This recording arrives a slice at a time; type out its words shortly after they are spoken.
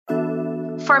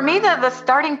For me, the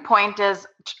starting point is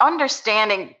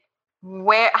understanding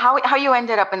how you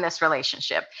ended up in this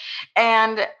relationship.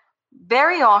 And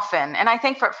very often, and I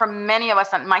think for many of us,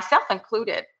 and myself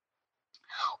included,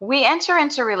 we enter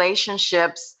into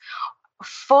relationships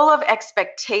full of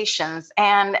expectations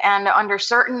and under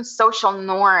certain social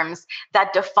norms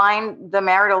that define the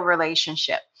marital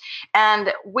relationship.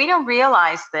 And we don't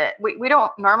realize that. We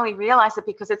don't normally realize it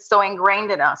because it's so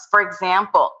ingrained in us. For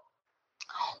example,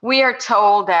 we are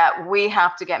told that we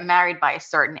have to get married by a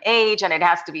certain age, and it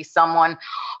has to be someone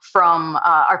from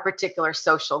our particular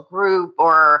social group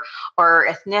or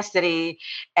ethnicity,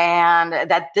 and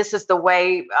that this is the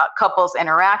way couples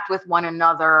interact with one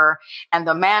another, and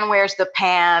the man wears the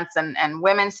pants and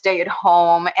women stay at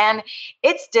home. And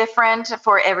it's different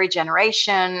for every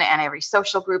generation and every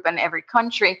social group and every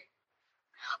country.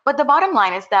 But the bottom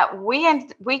line is that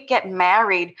we get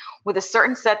married with a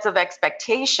certain sets of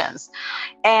expectations.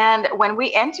 And when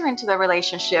we enter into the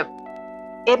relationship,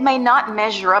 it may not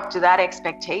measure up to that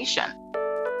expectation.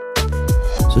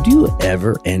 So do you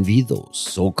ever envy those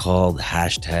so-called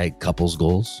hashtag couples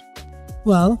goals?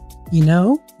 Well,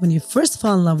 when you first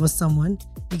fall in love with someone,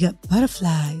 you get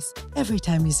butterflies every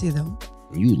time you see them.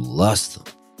 You lust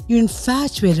them. You're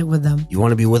infatuated with them. You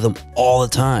want to be with them all the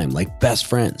time, like best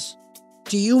friends.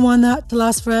 Do you want that to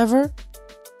last forever?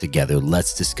 Together,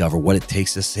 let's discover what it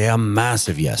takes to say a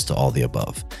massive yes to all the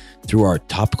above through our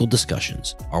topical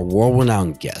discussions, our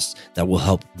world-renowned guests that will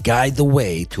help guide the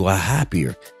way to a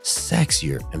happier,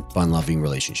 sexier, and fun-loving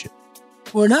relationship.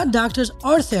 We're not doctors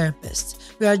or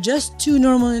therapists. We are just two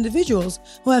normal individuals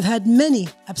who have had many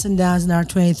ups and downs in our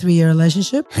 23-year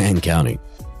relationship. And counting.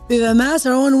 We've amassed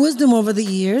our own wisdom over the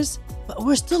years, but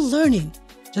we're still learning,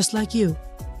 just like you.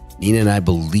 Nina and I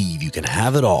believe you can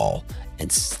have it all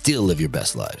and still live your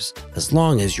best lives, as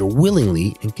long as you're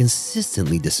willingly and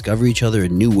consistently discover each other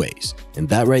in new ways. And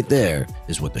that right there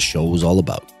is what the show is all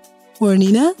about. We're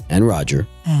Nina and Roger,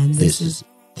 and this is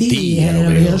the Head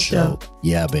Over Heels Show.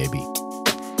 Yeah, baby.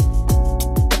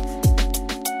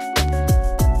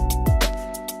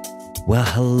 Well,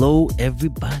 hello,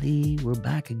 everybody. We're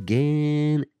back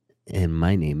again. And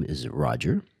my name is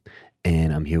Roger.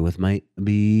 And I'm here with my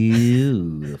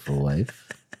beautiful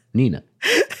wife, Nina.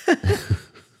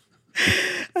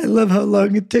 I love how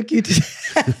long it took you to...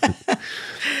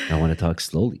 I want to talk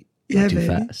slowly, not too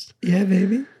fast. Yeah,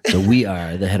 baby. So we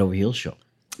are the Head Over Heels Show.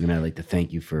 And I'd like to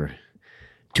thank you for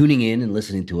tuning in and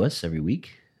listening to us every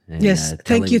week. And, yes,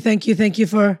 thank you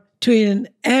for tuning in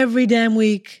every damn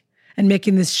week and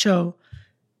making this show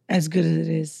as good as it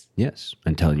is. Yes,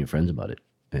 and telling your friends about it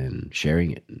and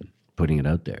sharing it and putting it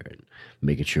out there and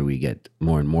making sure we get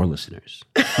more and more listeners.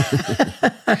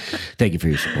 Thank you for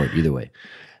your support either way.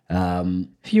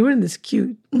 If you were in this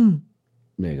cute. There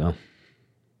you go.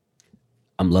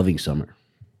 I'm loving summer.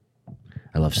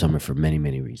 I love summer for many,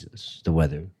 many reasons. The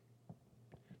weather,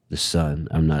 the sun,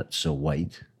 I'm not so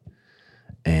white,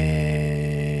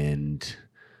 and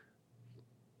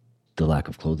the lack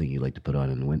of clothing you like to put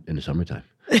on in the summertime.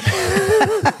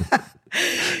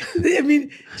 I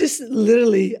mean, just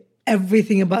literally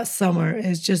everything about summer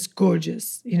is just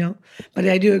gorgeous, But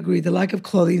I do agree, the lack of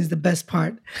clothing is the best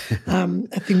part. I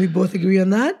think we both agree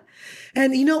on that.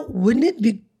 And, wouldn't it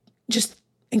be just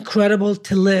incredible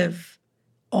to live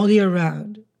all year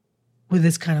round with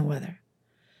this kind of weather?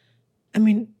 I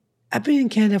mean, I've been in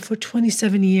Canada for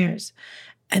 27 years,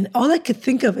 and all I could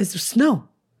think of is snow,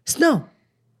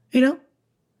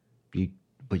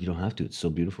 But you don't have to. It's so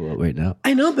beautiful out right now.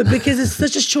 I know, but because it's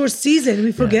such a short season,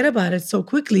 we forget about it so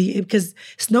quickly because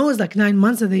snow is like 9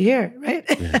 months of the year, right?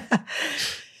 Yeah.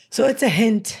 So it's a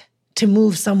hint to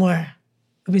move somewhere.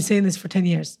 We've been saying this for 10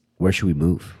 years. Where should we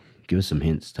move? Give us some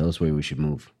hints. Tell us where we should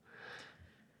move.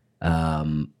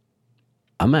 I'm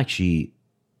actually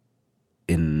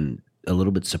in a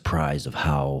little bit surprised of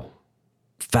how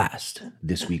fast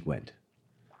this week went.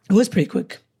 It was pretty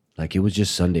quick. Like it was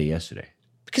just Sunday yesterday.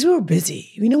 Because we were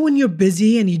busy. When you're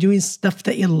busy and you're doing stuff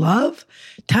that you love,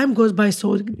 time goes by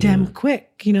so damn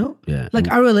quick, Yeah.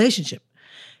 Like our relationship.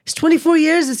 It's 24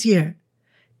 years this year.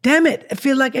 Damn it. I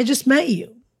feel like I just met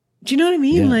you. Do you know what I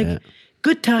mean? Yeah,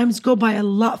 good times go by a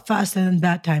lot faster than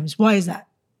bad times. Why is that?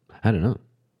 I don't know.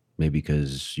 Maybe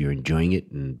because you're enjoying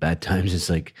it, and bad times it's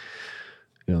like,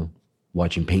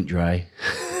 watching paint dry.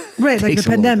 Right, like the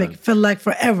pandemic felt like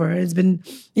forever. It's been,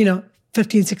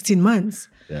 15, 16 months.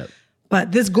 Yeah.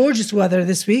 But this gorgeous weather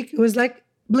this week, it was like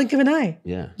blink of an eye.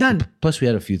 Yeah. Done. Plus, we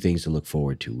had a few things to look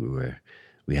forward to.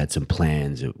 We had some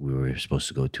plans that we were supposed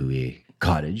to go to a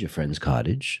friend's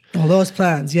cottage. All those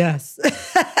plans, yes.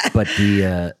 But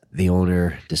the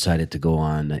owner decided to go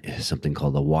on something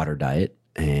called a water diet,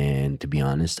 And to be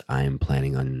honest, I am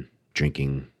planning on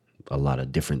drinking a lot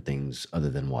of different things other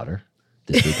than water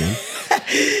this weekend.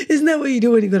 Isn't that what you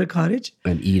do when you go to college?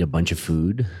 And eat a bunch of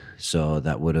food. So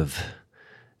that would have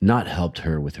not helped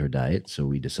her with her diet. So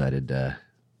we decided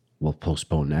we'll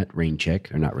postpone that rain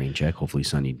check, or not rain check, hopefully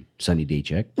sunny day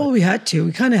check. Well, we had to.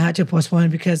 We kind of had to postpone it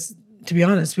because, to be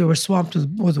honest, we were swamped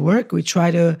with work. We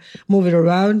tried to move it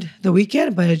around the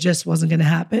weekend, but it just wasn't going to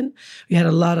happen. We had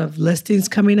a lot of listings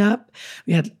coming up.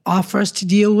 We had offers to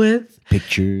deal with.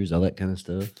 Pictures, all that kind of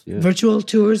stuff. Yeah. Virtual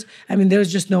tours. I mean, there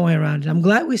was just no way around it. I'm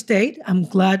glad we stayed. I'm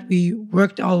glad we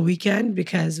worked all weekend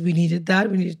because we needed that.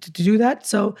 We needed to do that.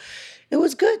 So it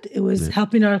was good. It was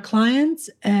helping our clients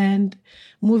and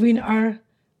moving our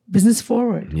business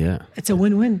forward. Yeah. It's a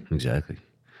win-win. Exactly.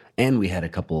 And we had a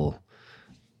couple,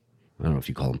 I don't know if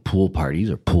you call them pool parties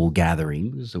or pool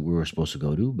gatherings that we were supposed to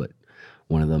go to, but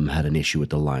one of them had an issue with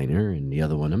the liner, and the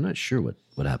other one, I'm not sure what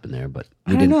happened there, but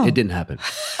it didn't happen.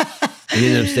 We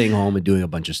ended up staying home and doing a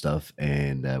bunch of stuff,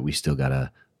 and we still got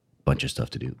a bunch of stuff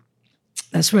to do.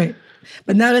 That's right.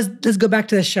 But now let's go back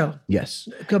to the show. Yes.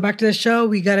 Go back to the show.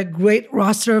 We got a great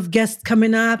roster of guests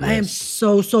coming up. Yes. I am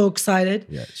so excited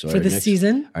for this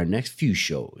season. Our next few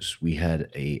shows, we had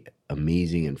a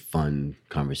amazing and fun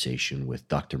conversation with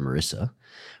Dr. Marissa,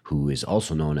 who is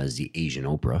also known as the Asian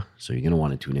Oprah. So you're going to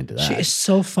want to tune into that. She is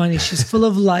so funny. She's full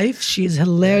of life. She's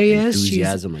hilarious.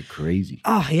 Enthusiasm like crazy.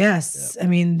 Oh, yes. Yeah. I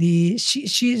mean,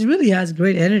 she really has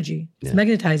great energy. It's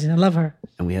magnetizing. I love her.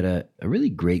 And we had a really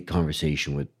great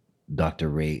conversation with Dr.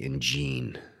 Ray and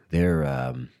Jean. They're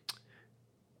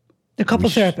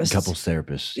couples therapists. Couples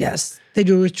therapists. Yes. They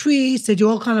do retreats. They do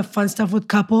all kind of fun stuff with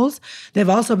couples. They've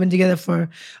also been together for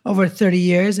over 30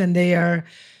 years. And they are,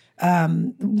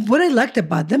 what I liked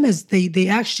about them is they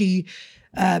actually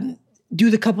do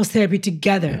the couples therapy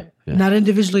together, not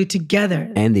individually,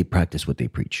 together. And they practice what they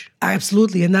preach.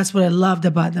 Absolutely. And that's what I loved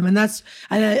about them. And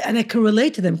I can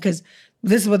relate to them because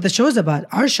this is what the show is about.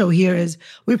 Our show here is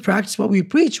we practice what we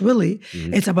preach, really.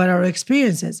 Mm-hmm. It's about our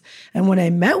experiences. And when we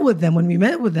met with them,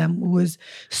 it was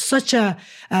such a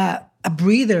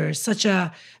breather, such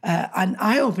an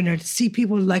eye-opener to see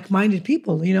people, like-minded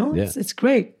people, you know? Yeah. It's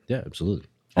great. Yeah, absolutely.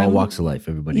 All walks of life.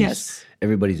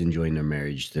 Everybody's enjoying their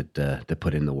marriage that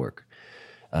put in the work.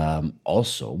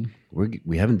 Also,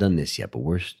 we haven't done this yet, but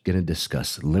we're going to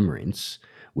discuss limerence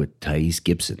with Thais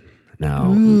Gibson. Now,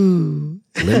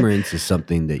 limerence is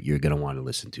something that you're going to want to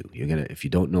listen to. If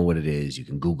you don't know what it is, you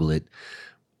can Google it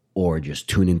or just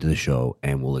tune into the show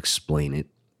and we'll explain it.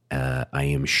 I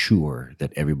am sure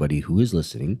that everybody who is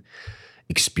listening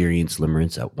experienced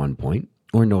limerence at one point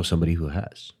or know somebody who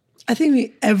has. I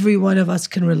think every one of us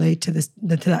can relate to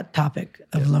that topic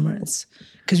of limerence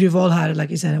because we've all had it,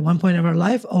 like you said, at one point of our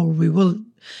life, or we will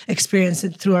experience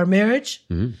it through our marriage.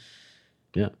 Mm-hmm.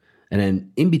 Yeah. And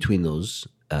then in between those,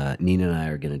 Nina and I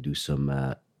are going to do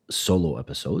some solo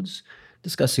episodes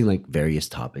discussing like various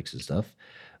topics and stuff.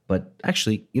 But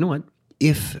actually, you know what?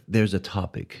 If there's a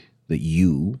topic that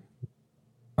you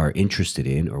are interested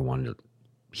in or want to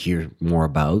hear more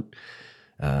about,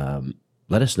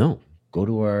 let us know. Go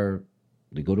to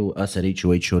us at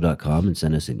hohshow.com and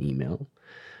send us an email,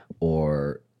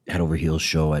 or Head Over Heels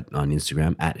Show on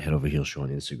Instagram, at Head Over Heels Show on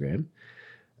Instagram.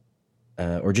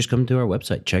 Or just come to our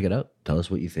website. Check it out. Tell us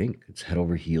what you think. It's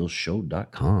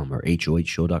headoverheelsshow.com or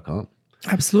hohshow.com.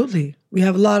 Absolutely. We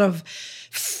have a lot of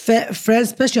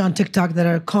friends, especially on TikTok, that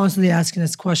are constantly asking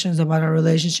us questions about our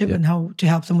relationship and how to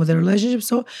help them with their relationship.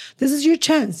 So this is your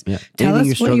chance. Yeah. Tell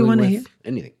us what you want to hear.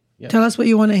 Anything. Yeah. Tell us what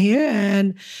you want to hear,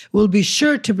 and we'll be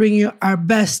sure to bring you our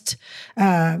best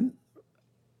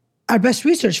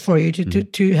research for you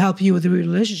to help you with the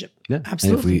relationship. Yeah.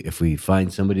 Absolutely. And if we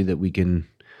find somebody that we can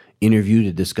interview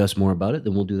to discuss more about it,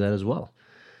 then we'll do that as well.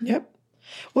 Yep.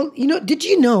 Well, did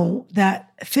you know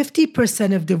that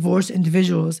 50% of divorced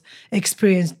individuals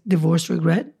experience divorce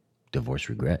regret? Divorce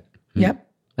regret? Yep.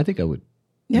 I think I would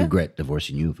regret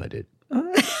divorcing you if I did.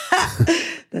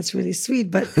 That's really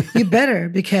sweet, but you better,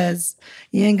 because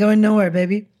you ain't going nowhere,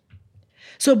 baby.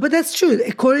 So, but that's true.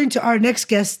 According to our next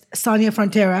guest, Sonia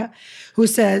Frontera, who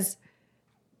says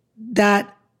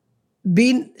that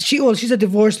she's a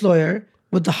divorce lawyer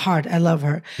with the heart. I love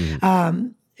her.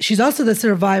 Mm-hmm. She's also the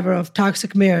survivor of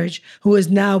toxic marriage, who is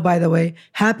now, by the way,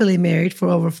 happily married for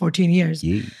over 14 years.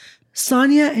 Yeah.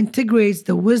 Sonia integrates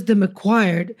the wisdom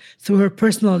acquired through her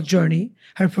personal journey,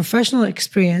 her professional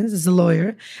experience as a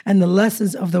lawyer, and the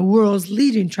lessons of the world's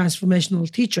leading transformational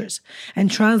teachers,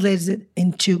 and translates it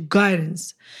into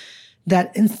guidance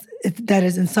that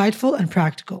is insightful and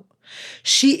practical.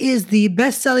 She is the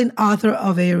best-selling author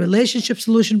of a relationship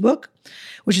solution book,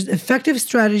 which is Effective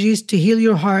Strategies to Heal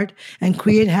Your Heart and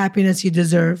Create Happiness You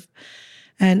Deserve,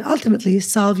 and ultimately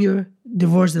solve your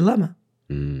divorce dilemma.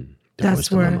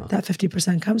 That's where that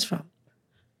 50% comes from.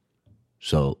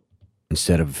 So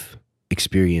instead of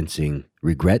experiencing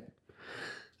regret,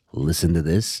 listen to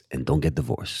this and don't get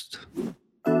divorced.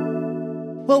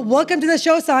 Well, welcome to the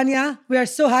show, Sonia. We are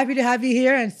so happy to have you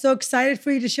here and so excited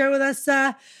for you to share with us,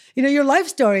 your life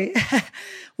story.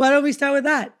 Why don't we start with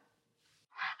that?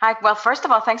 Hi. Well, first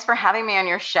of all, thanks for having me on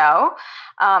your show.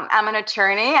 I'm an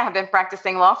attorney. I have been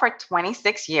practicing law for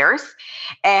 26 years,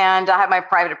 and I have my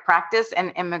private practice in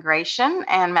immigration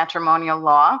and matrimonial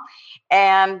law.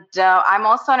 And I'm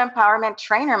also an empowerment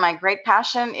trainer. My great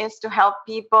passion is to help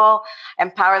people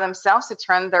empower themselves to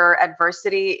turn their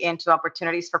adversity into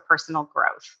opportunities for personal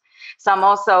growth. So I'm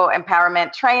also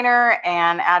empowerment trainer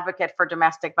and advocate for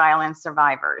domestic violence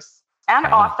survivors. And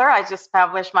author. I just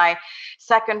published my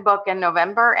second book in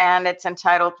November, and it's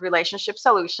entitled Relationship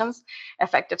Solutions,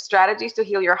 Effective Strategies to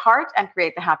Heal Your Heart and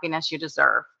Create the Happiness You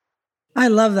Deserve. I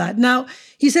love that. Now,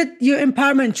 you said you're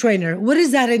empowerment trainer. What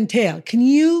does that entail? Can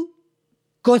you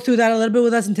go through that a little bit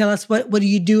with us and tell us what do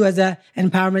you do as an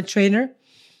empowerment trainer?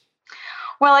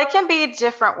 Well, it can be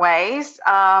different ways.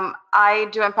 I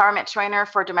do empowerment trainer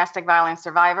for domestic violence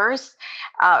survivors,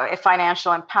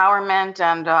 financial empowerment,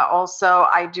 and also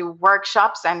I do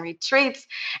workshops and retreats,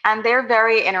 and they're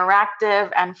very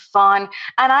interactive and fun.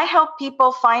 And I help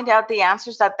people find out the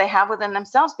answers that they have within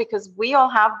themselves, because we all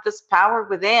have this power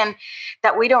within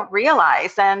that we don't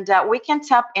realize, and we can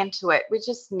tap into it. We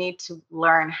just need to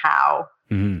learn how.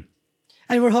 Mm-hmm.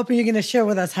 And we're hoping you're going to share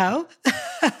with us how.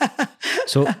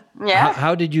 So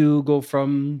how did you go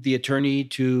from the attorney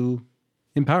to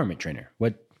empowerment trainer?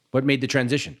 What made the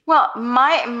transition? Well,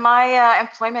 my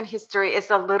employment history is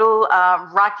a little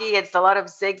rocky. It's a lot of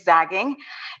zigzagging,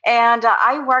 and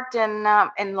I worked in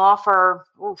law for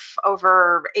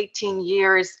over 18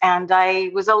 years, and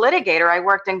I was a litigator. I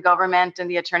worked in government in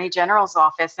the Attorney General's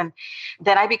office, and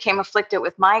then I became afflicted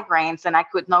with migraines, and I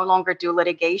could no longer do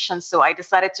litigation. So I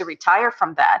decided to retire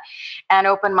from that and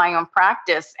open my own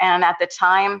practice. And at the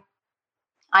time,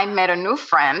 I met a new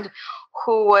friend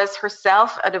who was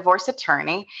herself a divorce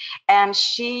attorney, and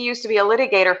she used to be a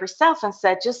litigator herself, and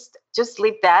said, just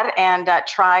leave that and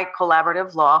try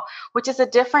collaborative law, which is a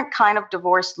different kind of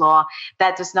divorce law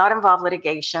that does not involve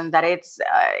litigation, that it's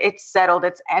settled,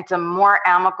 it's a more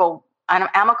amicable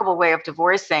way of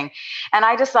divorcing. And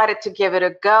I decided to give it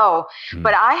a go.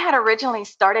 But I had originally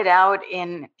started out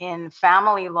in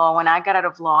family law. When I got out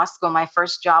of law school, my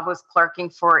first job was clerking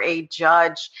for a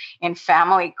judge in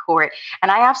family court.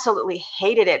 And I absolutely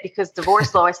hated it because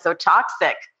divorce law is so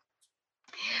toxic.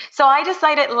 So I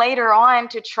decided later on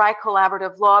to try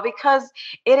collaborative law because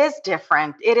it is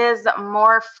different. It is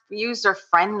more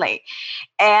user-friendly.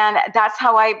 And that's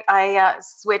how I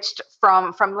switched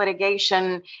from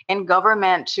litigation in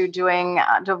government to doing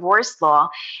divorce law.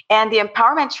 And the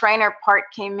empowerment trainer part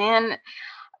came in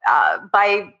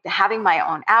by having my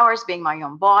own hours, being my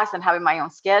own boss, and having my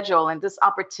own schedule. And this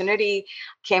opportunity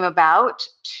came about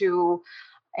to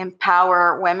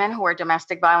empower women who are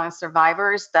domestic violence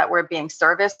survivors that were being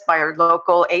serviced by our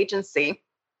local agency.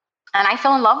 And I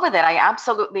fell in love with it. I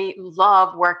absolutely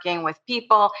love working with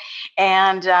people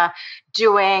and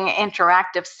doing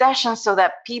interactive sessions so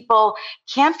that people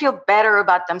can feel better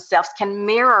about themselves, can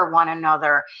mirror one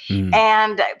another,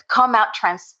 and come out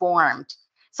transformed.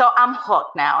 So I'm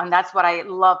hooked now, and that's what I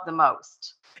love the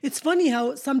most. It's funny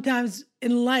how sometimes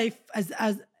in life,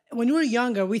 as when we're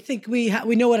younger, we think we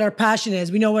know what our passion is.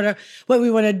 We know what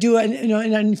we want to do,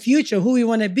 in the future, who we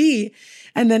want to be.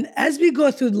 And then as we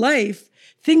go through life,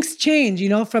 things change.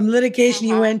 From litigation,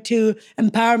 you went to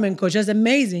empowerment coach. That's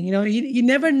amazing. You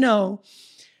never know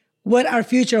what our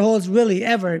future holds, really,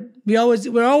 ever.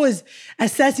 We're always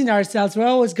assessing ourselves. We're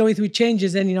always going through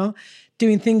changes and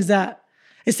doing things that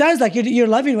it sounds like you're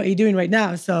loving what you're doing right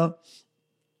now. So.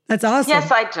 That's awesome.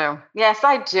 Yes,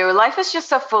 I do. Life is just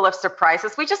so full of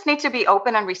surprises. We just need to be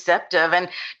open and receptive and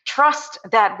trust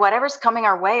that whatever's coming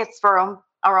our way, it's for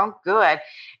our own good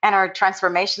and our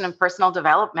transformation and personal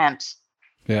development.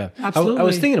 Yeah, absolutely. I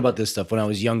was thinking about this stuff when I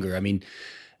was younger. I mean,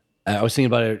 I was thinking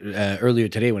about it earlier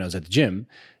today when I was at the gym.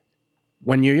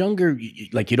 When you're younger, you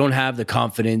don't have the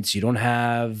confidence. You don't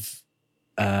have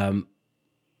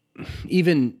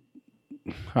even,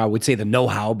 I would say, the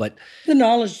know-how, but the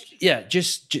knowledge. Yeah,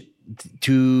 just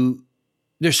to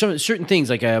there's certain things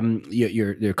like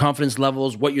your confidence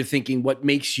levels, what you're thinking, what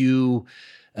makes you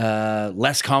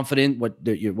less confident,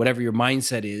 whatever your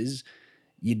mindset is.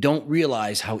 You don't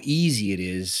realize how easy it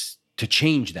is to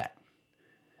change that.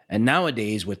 And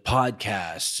nowadays with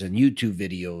podcasts and YouTube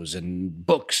videos and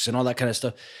books and all that kind of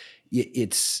stuff,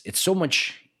 it's so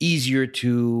much easier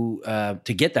to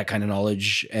get that kind of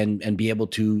knowledge and be able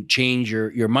to change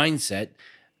your mindset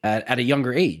at a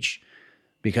younger age.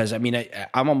 Because I mean,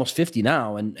 I'm almost 50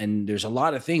 now, and there's a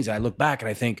lot of things I look back and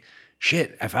I think,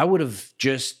 shit, if I would have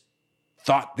just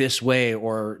thought this way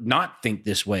or not think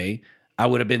this way, I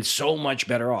would have been so much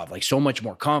better off, like so much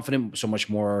more confident, so much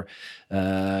more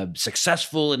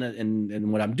successful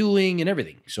in what I'm doing and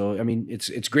everything. So, I mean,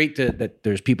 it's great that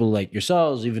there's people like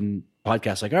yourselves, even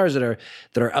podcasts like ours that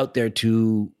are out there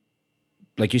to,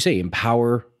 like you say,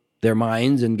 empower their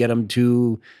minds and get them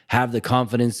to have the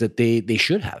confidence that they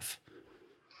should have.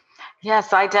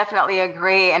 Yes, I definitely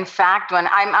agree. In fact, when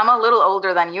I'm a little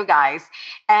older than you guys,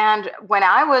 and when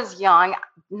I was young,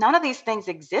 none of these things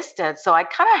existed. So I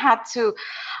kind of had to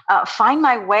find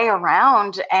my way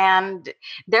around, and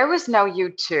there was no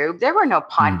YouTube. There were no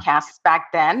podcasts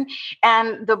back then.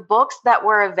 And the books that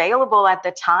were available at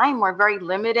the time were very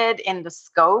limited in the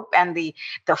scope, and the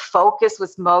focus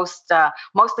was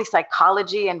mostly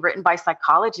psychology and written by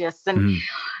psychologists. And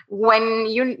when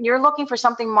you're looking for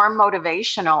something more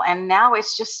motivational, and now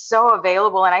it's just so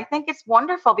available. And I think it's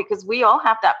wonderful because we all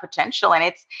have that potential,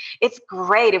 and it's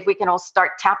great if we can all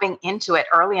start tapping into it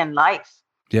early in life.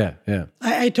 Yeah, yeah.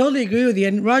 I totally agree with you.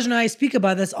 And Raj and I speak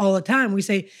about this all the time. We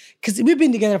say, because we've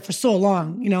been together for so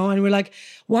long, and we're like,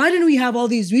 why didn't we have all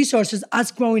these resources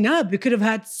us growing up? We could have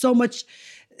had so much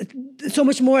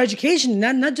more education,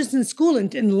 not just in school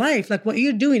and in life, like what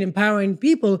you're doing, empowering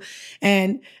people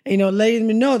and, letting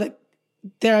them know that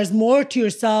there's more to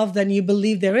yourself than you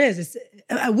believe there is.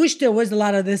 I wish there was a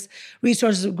lot of this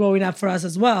resources growing up for us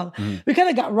as well. We kind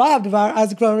of got robbed of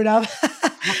us growing up.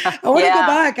 I want to go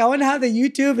back. I want to have the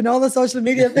YouTube and all the social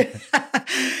media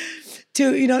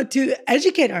to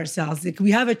educate ourselves. Like,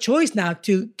 we have a choice now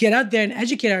to get out there and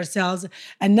educate ourselves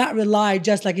and not rely,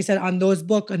 just like you said, on those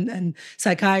books and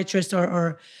psychiatrists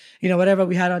or whatever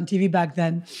we had on TV back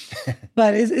then.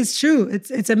 But it's true.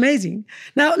 It's amazing.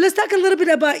 Now, let's talk a little bit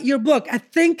about your book. I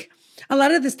think a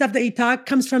lot of the stuff that you talk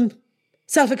comes from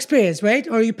self-experience, right?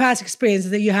 Or your past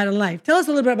experiences that you had in life. Tell us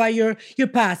a little bit about your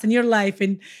past and your life.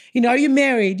 And, are you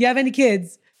married? Do you have any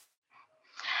kids?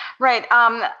 Right.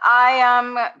 I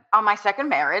am on my second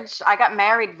marriage. I got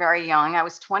married very young. I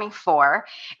was 24,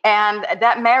 and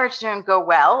that marriage didn't go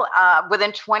well.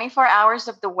 Within 24 hours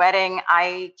of the wedding,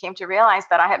 I came to realize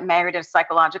that I had married a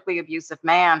psychologically abusive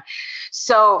man.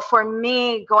 So for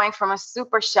me, going from a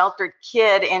super sheltered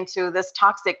kid into this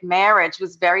toxic marriage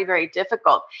was very, very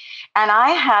difficult. And I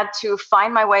had to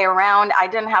find my way around. I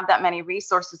didn't have that many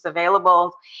resources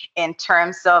available in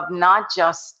terms of not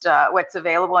just what's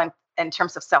available in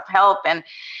terms of self-help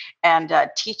and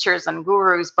teachers and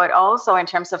gurus, but also in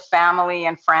terms of family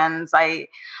and friends. I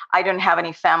didn't have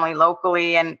any family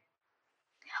locally, and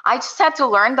I just had to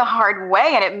learn the hard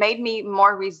way, and it made me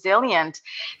more resilient.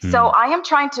 So I am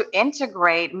trying to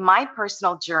integrate my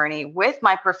personal journey with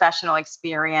my professional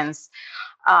experience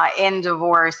in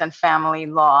divorce and family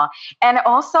law, and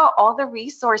also all the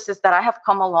resources that I have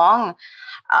come along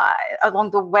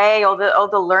the way, all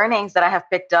the learnings that I have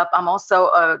picked up. I'm also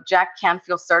a Jack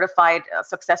Canfield certified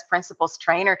success principles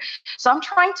trainer. So I'm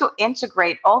trying to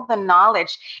integrate all the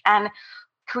knowledge and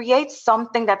create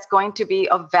something that's going to be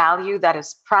of value, that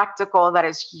is practical, that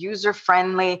is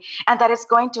user-friendly, and that is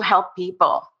going to help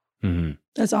people. Mm-hmm.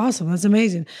 That's awesome. That's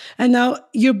amazing. And now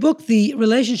your book, The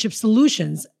Relationship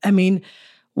Solutions, I mean,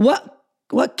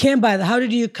 what came by that? How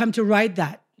did you come to write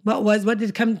that? What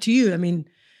did come to you? I mean,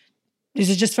 is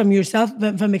it just from yourself,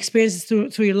 from experiences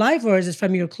through your life, or is it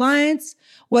from your clients?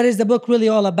 What is the book really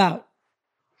all about?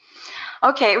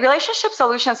 Okay, Relationship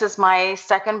Solutions is my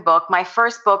second book. My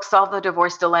first book, Solve the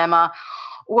Divorce Dilemma,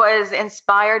 was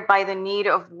inspired by the need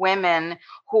of women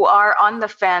who are on the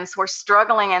fence, who are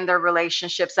struggling in their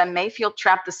relationships and may feel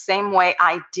trapped the same way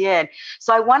I did.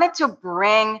 So I wanted to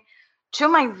bring to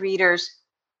my readers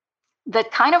the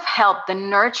kind of help, the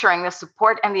nurturing, the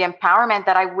support, and the empowerment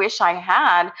that I wish I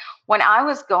had when I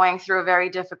was going through a very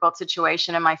difficult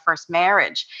situation in my first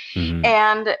marriage.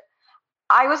 And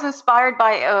I was inspired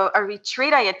by a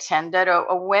retreat I attended,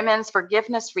 a women's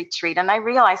forgiveness retreat. And I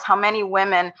realized how many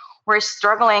women were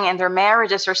struggling in their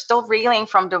marriages or still reeling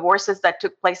from divorces that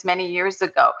took place many years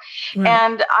ago. Right.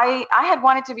 And I had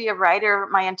wanted to be a writer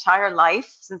my entire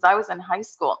life since I was in high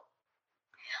school.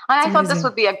 And It's I thought this amazing.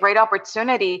 would be a great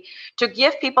opportunity to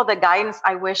give people the guidance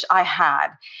I wish I had.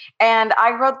 And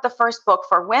I wrote the first book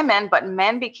for women, but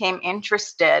men became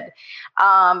interested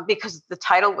because the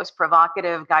title was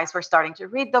provocative. Guys were starting to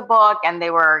read the book and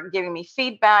they were giving me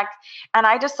feedback. And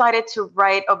I decided to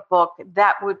write a book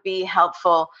that would be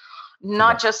helpful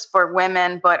not just for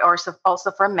women, but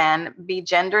also for men, be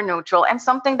gender neutral, and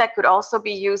something that could also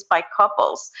be used by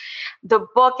couples. The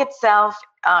book itself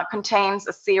contains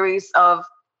a series of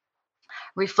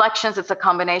reflections. It's a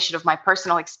combination of my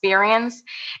personal experience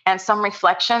and some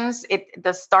reflections.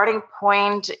 The starting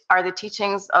point are the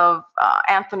teachings of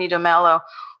Anthony DeMello,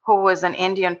 who was an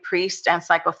Indian priest and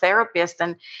psychotherapist,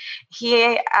 and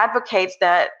he advocates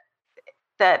that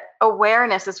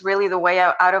awareness is really the way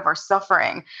out of our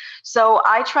suffering. So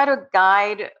I try to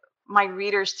guide my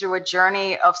readers through a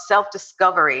journey of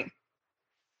self-discovery,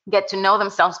 get to know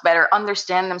themselves better,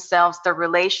 understand themselves, their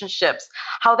relationships,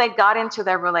 how they got into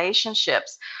their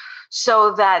relationships,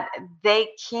 so that they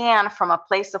can, from a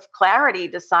place of clarity,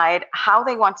 decide how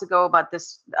they want to go about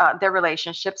their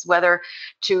relationships, whether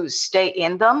to stay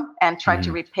in them and try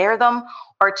to repair them,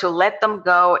 or to let them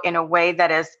go in a way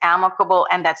that is amicable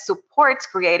and that supports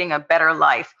creating a better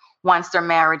life once their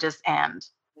marriages end.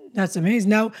 That's amazing.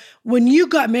 Now, when you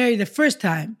got married the first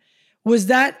time, was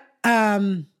that a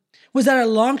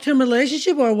long-term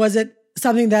relationship, or was it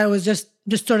something that was just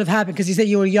sort of happened because you said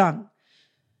you were young?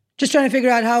 Just trying to figure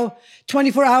out how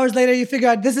 24 hours later you figure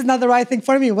out this is not the right thing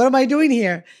for me. What am I doing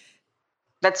here?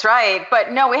 That's right.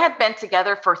 But no, we had been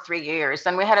together for 3 years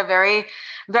and we had a very,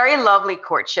 very lovely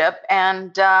courtship.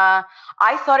 And I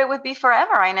thought it would be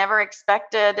forever. I never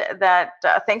expected that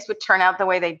things would turn out the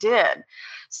way they did.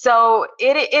 So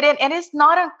it is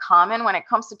not uncommon when it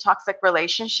comes to toxic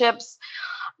relationships.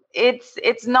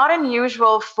 It's not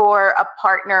unusual for a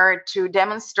partner to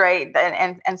demonstrate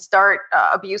and start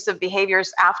abusive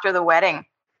behaviors after the wedding,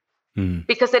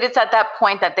 because it is at that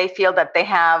point that they feel that they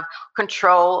have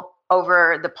control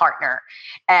over the partner,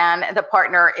 and the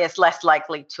partner is less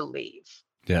likely to leave.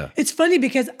 Yeah. It's funny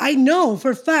because I know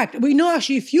for a fact, we know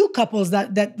actually a few couples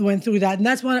that went through that. And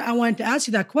that's why I wanted to ask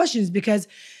you that question, is because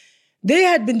they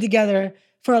had been together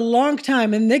for a long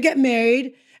time and they get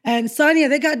married. And Sonia,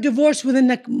 they got divorced within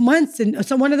like months, and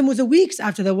so one of them was weeks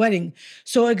after the wedding.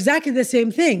 So exactly the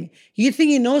same thing. You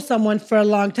think you know someone for a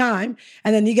long time,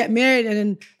 and then you get married, and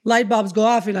then light bulbs go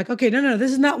off. You're like, okay, no,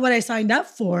 this is not what I signed up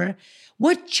for.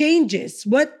 What changes?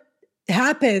 What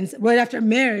happens right after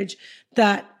marriage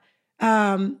that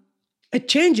it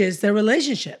changes the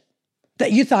relationship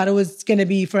that you thought it was going to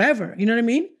be forever? You know what I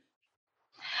mean?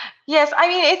 Yes, I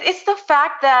mean it's the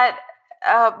fact that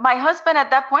my husband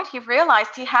at that point, he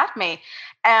realized he had me,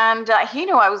 and he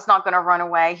knew I was not going to run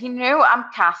away. He knew I'm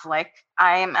Catholic.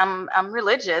 I'm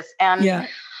religious, and Yeah.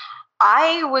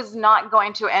 I was not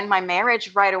going to end my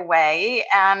marriage right away.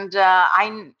 And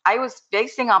I was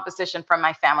facing opposition from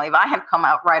my family. If I had come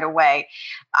out right away,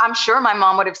 I'm sure my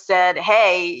mom would have said,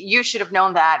 "Hey, you should have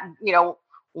known that.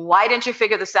 Why didn't you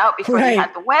figure this out before you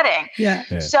had the wedding?" Yeah.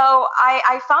 So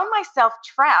I found myself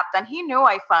trapped, and he knew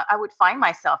I would find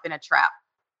myself in a trap.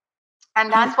 And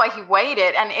that's why he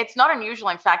waited. And it's not unusual.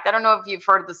 In fact, I don't know if you've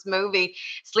heard of this movie,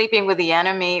 Sleeping with the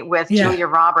Enemy, with Julia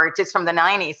Roberts. It's from the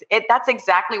 90s. That's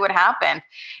exactly what happened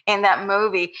in that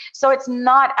movie. So it's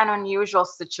not an unusual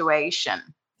situation.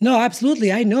 No,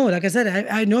 absolutely. I know. Like I said,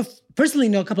 I personally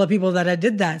know a couple of people that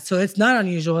did that. So it's not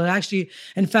unusual. It actually,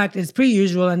 in fact, it's pretty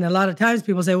usual. And a lot of times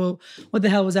people say, well, what the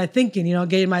hell was I thinking,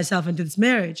 getting myself into this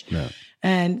marriage? Yeah.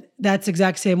 And that's the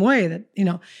exact same way that,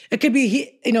 it could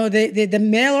be, the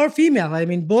male or female. I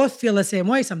mean, both feel the same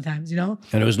way sometimes, And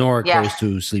it was nowhere Yeah. close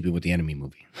to Sleeping with the Enemy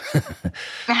movie.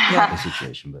 The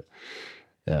situation, but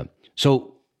yeah.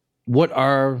 So what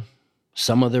are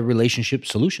some of the relationship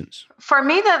solutions? For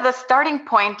me, the starting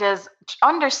point is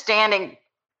understanding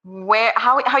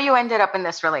how you ended up in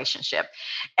this relationship.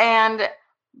 And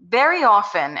very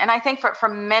often, and I think for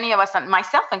many of us, and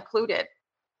myself included,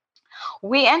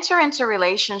 we enter into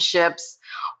relationships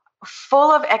full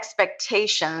of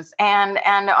expectations and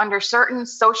under certain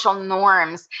social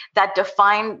norms that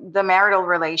define the marital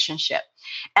relationship.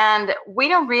 And we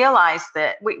don't realize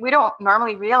that. We don't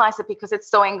normally realize it because it's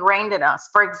so ingrained in us.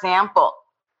 For example,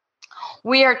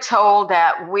 we are told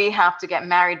that we have to get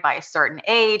married by a certain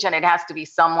age, and it has to be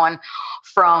someone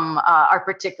from our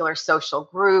particular social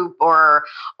group or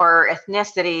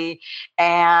ethnicity,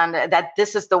 and that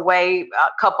this is the way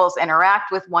couples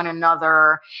interact with one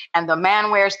another, and the man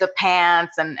wears the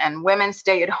pants and women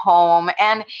stay at home.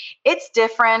 And it's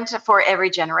different for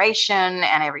every generation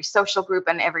and every social group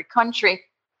and every country.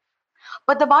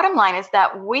 But the bottom line is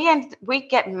that we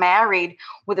get married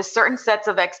with a certain sets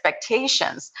of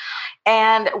expectations.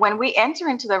 And when we enter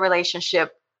into the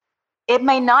relationship, it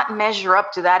may not measure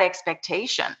up to that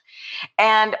expectation.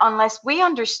 And unless we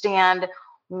understand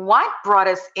what brought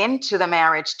us into the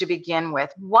marriage to begin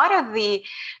with, what are the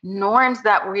norms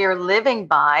that we are living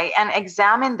by, and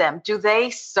examine them. Do they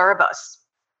serve us?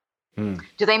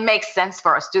 Do they make sense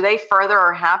for us? Do they further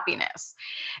our happiness?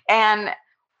 And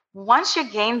once you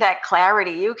gain that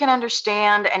clarity, you can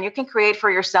understand and you can create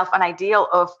for yourself an ideal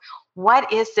of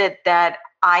what is it that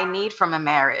I need from a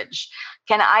marriage?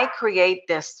 Can I create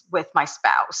this with my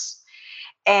spouse?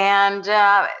 And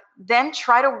then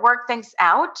try to work things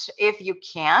out if you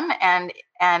can. And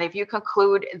if you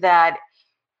conclude that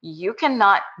you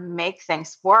cannot make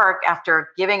things work after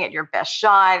giving it your best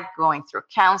shot, going through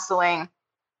counseling,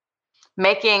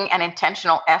 making an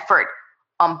intentional effort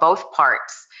on both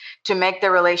parts to make the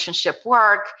relationship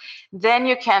work, then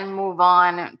you can move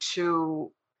on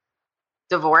to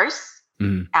divorce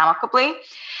amicably.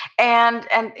 And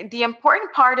the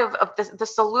important part of the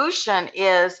solution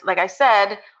is, like I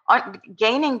said,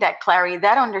 gaining that clarity,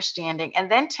 that understanding,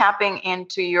 and then tapping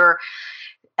into your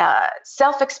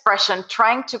self-expression,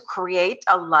 trying to create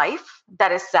a life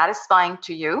that is satisfying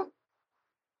to you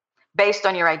based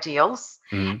on your ideals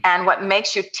and what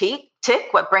makes you tick,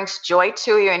 what brings joy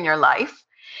to you in your life.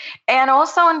 And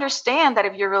also understand that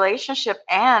if your relationship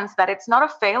ends, that it's not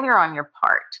a failure on your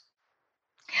part,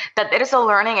 that it is a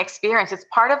learning experience. It's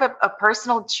part of a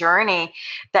personal journey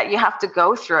that you have to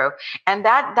go through. And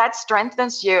that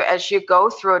strengthens you as you go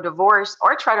through a divorce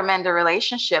or try to mend a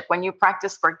relationship, when you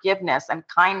practice forgiveness and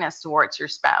kindness towards your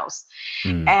spouse.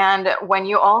 And when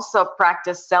you also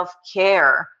practice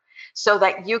self-care, so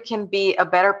that you can be a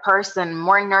better person,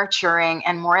 more nurturing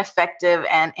and more effective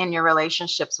and in your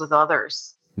relationships with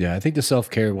others. Yeah, I think the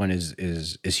self-care one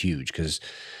is huge, because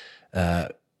I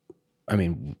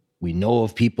mean, we know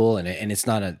of people, and it's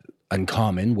not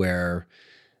uncommon, where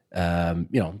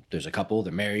there's a couple,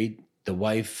 they're married, the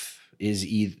wife is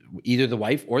either the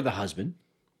wife or the husband,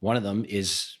 one of them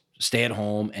is stay at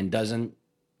home and doesn't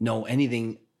know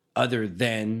anything other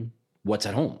than what's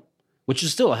at home, which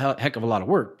is still a heck of a lot of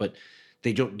work. But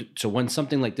they don't. So when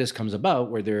something like this comes about,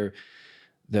 where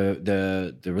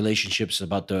the relationship's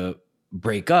about to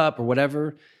break up or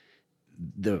whatever,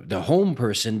 the home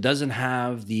person doesn't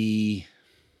have the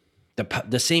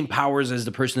same powers as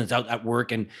the person that's out at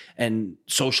work and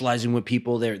socializing with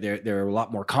people. They're a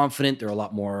lot more confident. They're a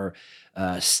lot more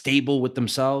stable with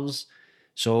themselves.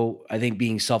 So I think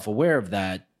being self-aware of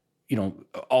that,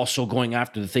 also going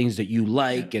after the things that you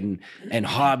like and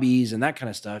hobbies and that kind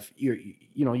of stuff,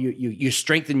 you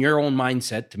strengthen your own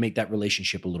mindset to make that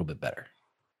relationship a little bit better.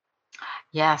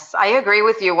 Yes, I agree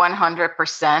with you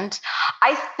 100%.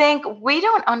 I think we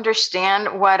don't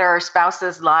understand what our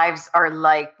spouses' lives are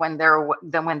like when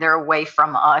they're away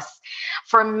from us.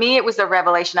 For me, it was a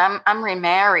revelation. I'm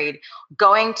remarried,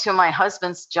 going to my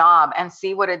husband's job and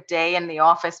see what a day in the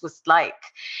office was like.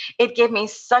 It gave me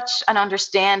such an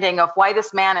understanding of why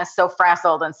this man is so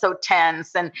frazzled and so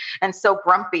tense and so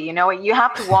grumpy. You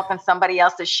have to walk in somebody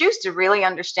else's shoes to really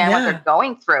understand what they're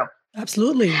going through.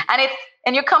 Absolutely.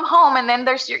 And you come home, and then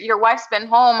there's your wife's been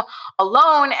home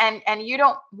alone, and you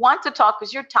don't want to talk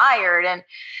because you're tired,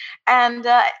 and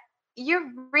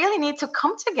you really need to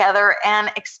come together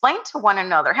and explain to one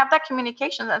another, have that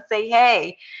communication, and say,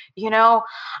 hey,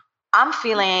 I'm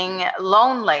feeling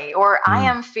lonely, or I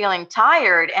am feeling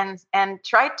tired, and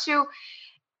try to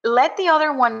let the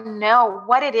other one know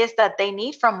what it is that they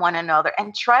need from one another,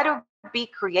 and try to be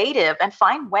creative and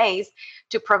find ways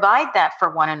to provide that for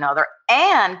one another,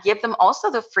 and give them also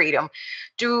the freedom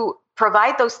to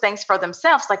provide those things for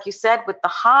themselves, like you said, with the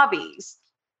hobbies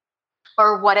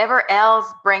or whatever else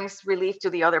brings relief to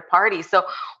the other party. So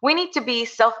we need to be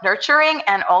self-nurturing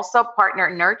and also partner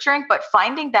nurturing, but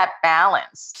finding that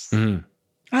balance.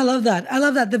 I love that.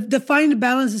 The finding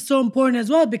balance is so important as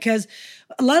well, because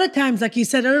a lot of times, like you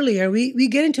said earlier, we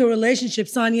get into a relationship,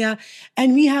 Sonia,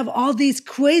 and we have all these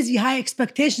crazy high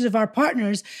expectations of our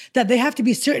partners that they have to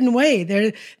be a certain way.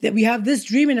 That we have this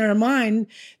dream in our mind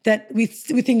that we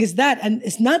think is that, and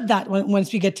it's not that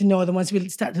once we get to know them, once we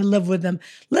start to live with them.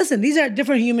 Listen, these are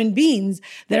different human beings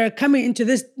that are coming into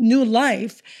this new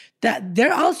life that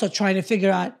they're also trying to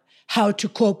figure out how to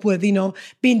cope with,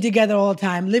 being together all the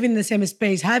time, living in the same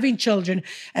space, having children,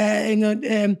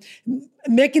 making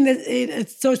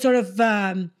this sort of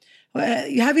having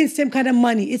the same kind of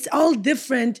money. It's all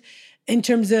different in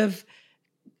terms of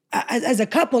as a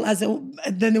couple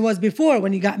than it was before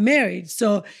when you got married.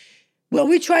 So what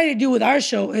we try to do with our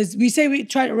show is we say we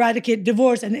try to eradicate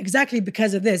divorce, and exactly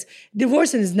because of this,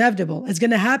 divorce is inevitable. It's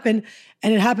going to happen,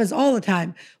 and it happens all the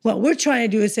time. What we're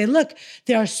trying to do is say, look,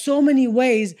 there are so many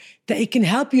ways that you can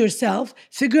help yourself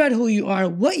figure out who you are,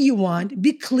 what you want,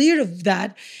 be clear of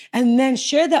that, and then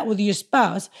share that with your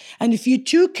spouse. And if you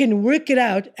two can work it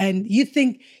out and you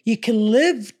think you can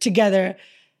live together,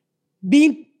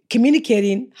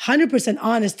 communicating 100%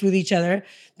 honest with each other,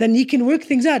 then you can work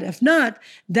things out. If not,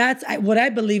 that's what I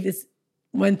believe is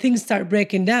when things start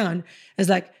breaking down, is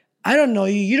like, I don't know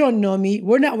you, you don't know me,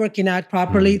 we're not working out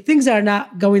properly, things are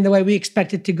not going the way we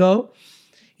expect it to go,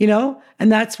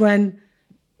 and that's when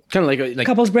kind of like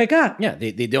couples break up. Yeah,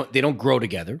 they don't grow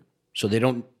together, so they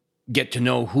don't get to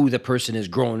know who the person is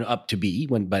growing up to be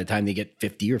when by the time they get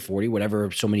 50 or 40,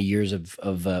 whatever, so many years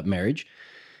of marriage.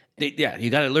 You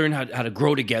got to learn how to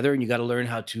grow together, and you got to learn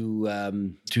how to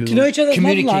know each other's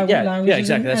communicate. love Yeah,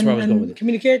 exactly. That's where I was going with it.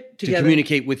 Communicate together. To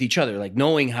communicate with each other, like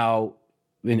knowing how,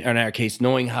 in our case,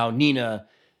 knowing how Nina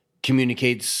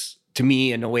communicates to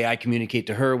me and the way I communicate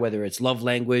to her, whether it's love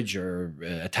language or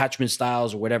attachment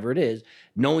styles or whatever it is.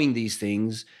 Knowing these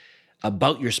things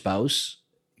about your spouse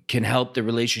can help the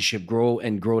relationship grow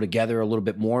together a little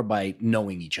bit more by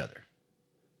knowing each other.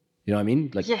 You know what I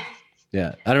mean? Like,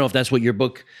 yeah. I don't know if that's what your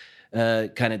book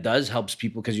kind of does, helps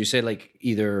people, because you say like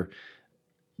either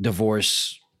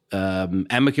divorce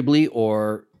amicably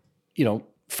or,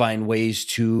 find ways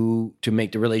to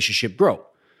make the relationship grow.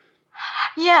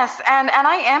 Yes, and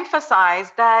I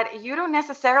emphasize that you don't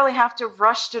necessarily have to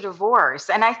rush to divorce.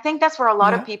 And I think that's where a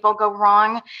lot of people go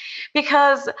wrong,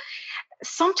 because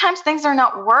sometimes things are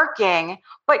not working,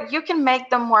 but you can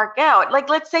make them work out. Like,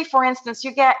 let's say, for instance,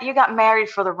 you got married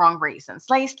for the wrong reasons.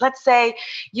 Let's say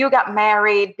you got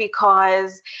married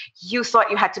because you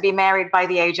thought you had to be married by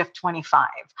the age of 25,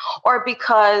 or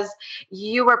because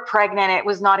you were pregnant, it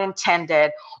was not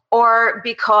intended, or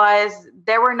because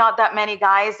there were not that many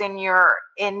guys in your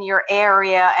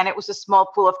area and it was a small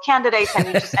pool of candidates and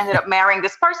you just ended up marrying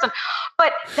this person.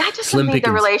 But that doesn't mean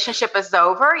the relationship is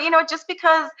over. Just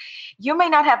because you may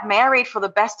not have married for the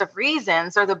best of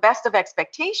reasons or the best of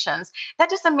expectations, that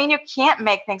doesn't mean you can't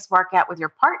make things work out with your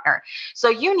partner. So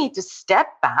you need to step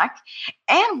back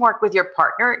and work with your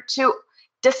partner to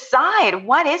decide,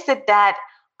 what is it that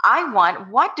I want?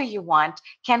 What do you want?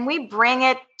 Can we bring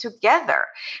it together?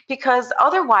 Because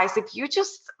otherwise, if you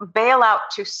just bail out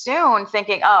too soon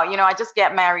thinking, I just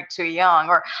get married too young,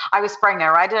 or I was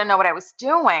pregnant, or I didn't know what I was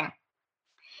doing,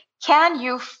 can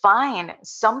you find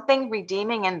something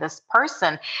redeeming in this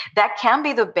person that can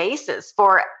be the basis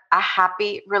for a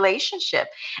happy relationship?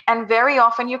 And very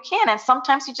often you can. And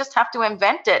sometimes you just have to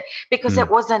invent it because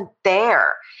it wasn't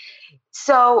there.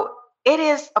 So it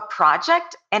is a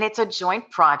project, and it's a joint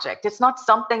project. It's not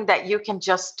something that you can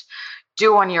just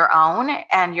do on your own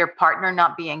and your partner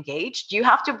not be engaged. You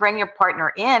have to bring your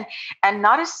partner in and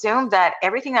not assume that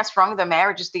everything that's wrong with the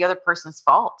marriage is the other person's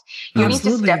fault. You need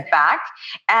to step back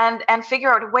and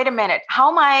figure out, wait a minute,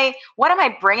 what am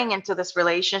I bringing into this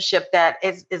relationship that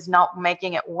is not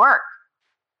making it work?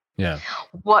 Yeah.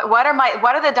 What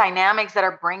are the dynamics that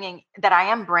I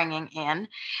am bringing in,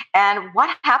 and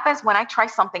what happens when I try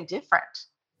something different?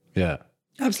 Yeah.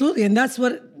 Absolutely. And that's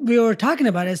what we were talking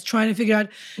about, is trying to figure out,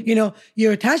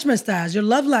 your attachment styles, your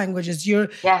love languages, the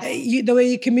way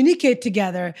you communicate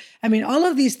together. I mean, all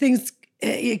of these things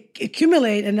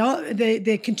accumulate, and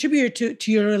they contribute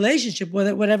to your relationship,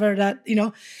 whatever that,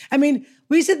 I mean,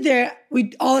 we sit there,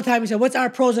 all the time, we say, what's our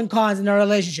pros and cons in our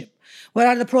relationship? What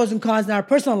are the pros and cons in our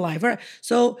personal life? Right?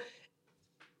 So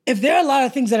if there are a lot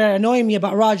of things that are annoying me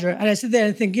about Roger, and I sit there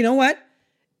and think, you know what?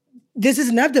 This is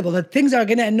inevitable, that things are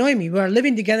going to annoy me. We're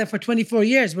living together for 24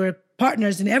 years. We're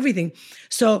partners in everything.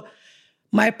 So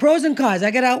my pros and cons,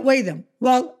 I got to outweigh them.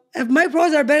 Well, if my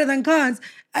pros are better than cons,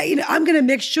 I'm going to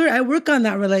make sure I work on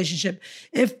that relationship.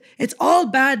 If it's all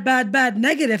bad,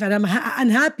 negative, and I'm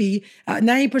unhappy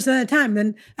 90% of the time,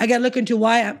 then I got to look into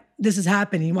why this is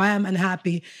happening, why I'm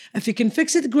unhappy. If you can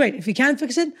fix it, great. If you can't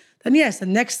fix it, then yes, the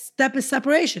next step is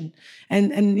separation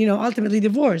and ultimately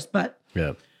divorce. But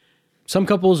yeah, some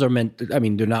couples they're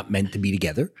not meant to be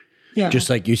together. Yeah. Just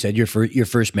like you said, your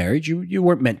first marriage, you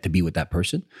weren't meant to be with that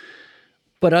person.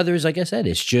 But others, like I said,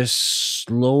 it's just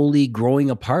slowly growing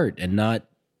apart and not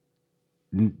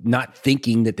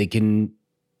thinking that they can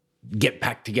get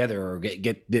back together or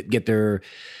get their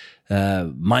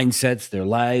mindsets, their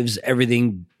lives,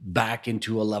 everything back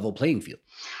into a level playing field.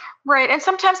 Right. And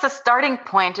sometimes the starting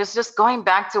point is just going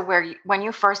back to when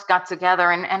you first got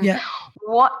together and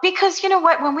What? Because you know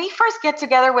what? When we first get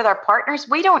together with our partners,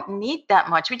 we don't need that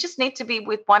much. We just need to be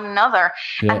with one another,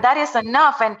 Yeah. and that is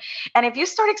enough. And if you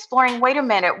start exploring, wait a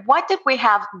minute, what did we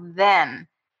have then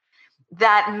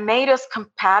that made us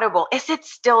compatible? Is it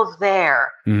still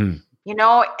there? Mhm. You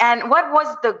know, and what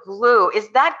was the glue? Is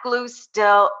that glue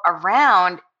still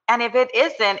around? And if it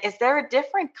isn't, is there a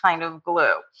different kind of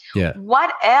glue? Yeah.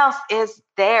 What else is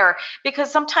there?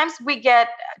 Because sometimes we get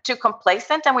too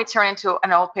complacent and we turn into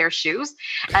an old pair of shoes.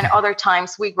 And other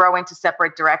times we grow into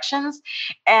separate directions.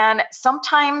 And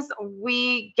sometimes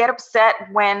we get upset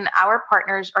when our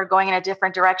partners are going in a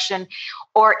different direction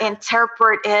or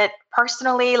interpret it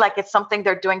personally, like it's something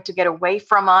they're doing to get away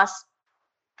from us.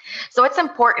 So it's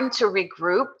important to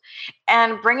regroup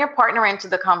and bring your partner into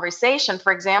the conversation.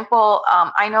 For example,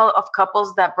 I know of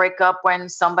couples that break up when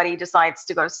somebody decides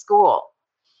to go to school,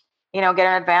 you know, get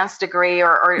an advanced degree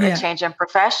or Yeah. a change in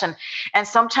profession. And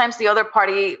sometimes the other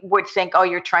party would think, oh,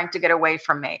 you're trying to get away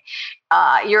from me.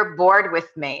 You're bored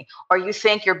with me, or you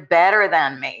think you're better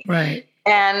than me. Right.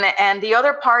 And the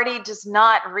other party does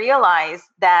not realize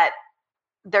that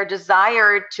their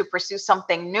desire to pursue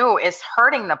something new is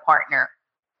hurting the partner.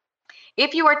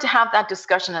 If you were to have that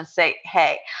discussion and say,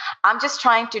 hey, I'm just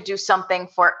trying to do something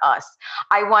for us.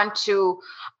 I want to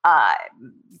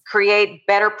create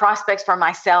better prospects for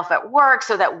myself at work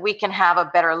so that we can have a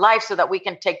better life, so that we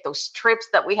can take those trips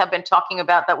that we have been talking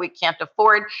about that we can't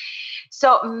afford.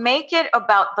 So make it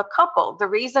about the couple. The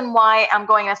reason why I'm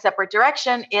going in a separate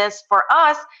direction is for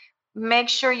us. Make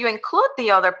sure you include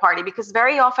the other party, because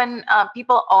very often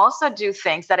people also do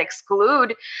things that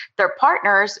exclude their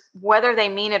partners, whether they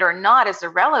mean it or not is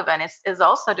irrelevant. Is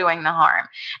also doing the harm.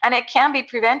 And it can be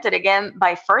prevented, again,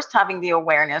 by first having the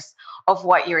awareness of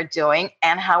what you're doing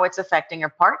and how it's affecting your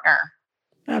partner.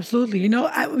 Absolutely. You know,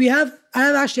 I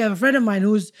actually have a friend of mine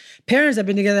whose parents have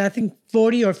been together, I think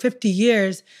 40 or 50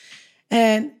 years.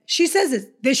 And she says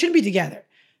it, they shouldn't be together.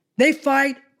 They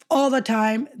fight all the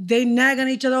time. They nag on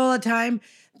each other all the time.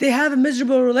 They have a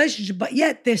miserable relationship, but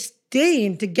yet they're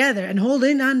staying together and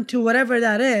holding on to whatever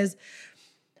that is.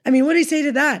 I mean, what do you say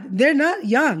to that? They're not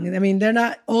young. I mean, they're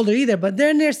not older either, but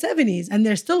they're in their 70s and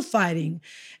they're still fighting.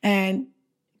 And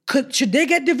should they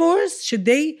get divorced? Should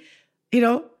they,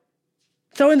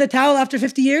 throw in the towel after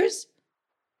 50 years?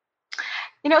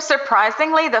 You know,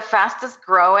 surprisingly, the fastest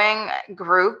growing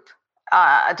group,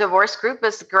 divorce group,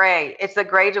 is gray. It's a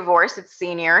gray divorce. It's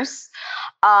seniors.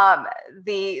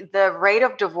 The rate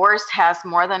of divorce has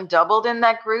more than doubled in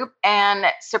that group. And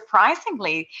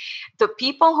surprisingly, the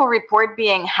people who report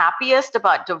being happiest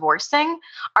about divorcing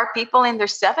are people in their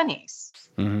 70s.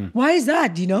 Mm-hmm. Why is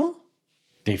that? Do you know?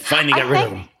 They finally got rid of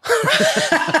them.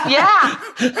 Yeah.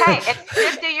 Hey, it's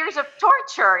 50 years of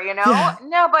torture, you know? Yeah.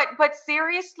 No, but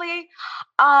seriously,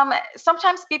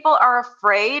 sometimes people are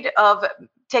afraid of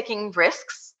taking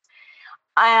risks.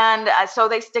 And so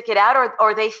they stick it out,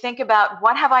 or they think about,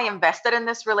 what have I invested in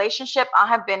this relationship? I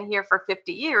have been here for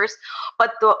 50 years.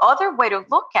 But the other way to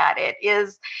look at it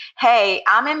is, hey,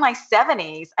 I'm in my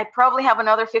 70s. I probably have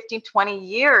another 15, 20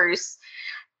 years.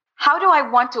 How do I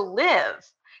want to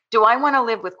live? Do I want to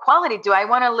live with quality? Do I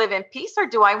want to live in peace, or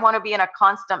do I want to be in a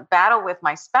constant battle with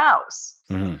my spouse?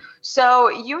 Mm-hmm. So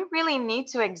you really need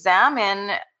to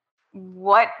examine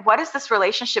what is this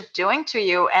relationship doing to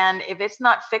you? And if it's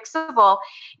not fixable,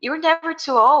 you're never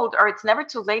too old, or it's never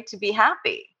too late to be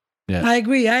happy. Yeah. I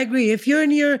agree. If you're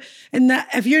in your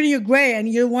gray and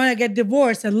you want to get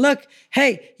divorced, and look,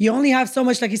 hey, you only have so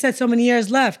much, like you said, so many years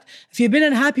left. If you've been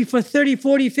unhappy for 30,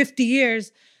 40, 50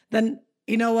 years, then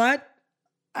you know what?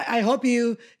 I hope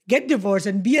you get divorced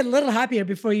and be a little happier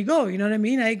before you go. You know what I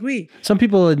mean? I agree. Some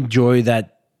people enjoy that's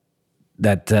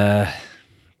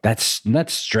not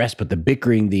stress, but the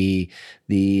bickering, the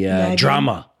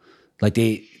drama. Like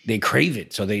they crave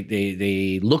it, so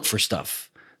they look for stuff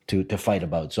to fight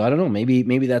about. So I don't know,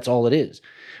 maybe that's all it is.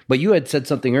 But you had said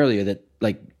something earlier that,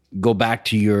 like, go back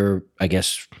to your, I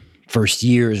guess, first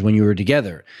years when you were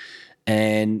together.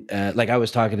 And like we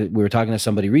were talking to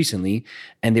somebody recently,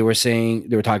 and they were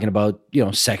talking about,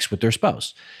 sex with their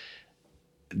spouse.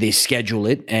 They schedule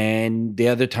it, and the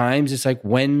other times it's like,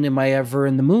 when am I ever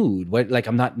in the mood? What if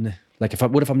I'm not in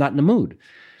the mood?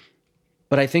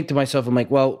 But I think to myself, I'm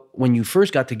like, well, when you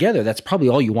first got together, that's probably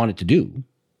all you wanted to do,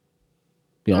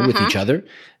 with each other.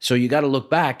 So you got to look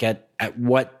back at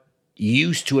what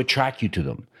used to attract you to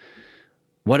them.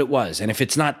 What it was. And if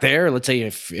it's not there, let's say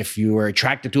if you were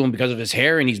attracted to him because of his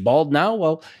hair and he's bald now,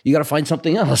 well, you got to find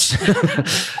something else.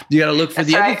 You got to look for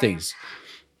the other things.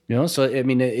 So I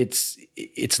mean,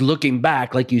 it's looking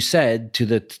back, like you said, to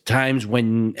the times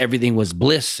when everything was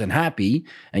bliss and happy,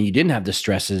 and you didn't have the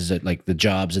stresses, like the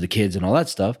jobs of the kids and all that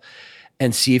stuff.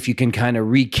 and see if you can kind of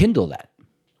rekindle that,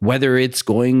 whether it's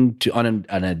going to on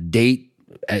a date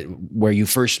where you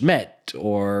first met,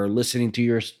 or listening to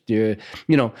your the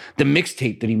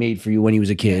mixtape that he made for you when he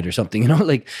was a kid or something,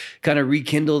 like kind of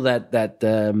rekindle that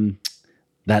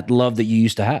love that you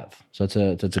used to have. So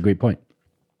that's a great point.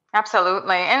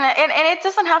 Absolutely. And it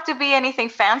doesn't have to be anything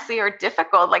fancy or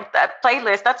difficult like that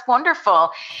playlist. That's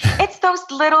wonderful. It's those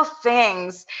little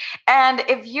things. And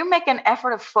if you make an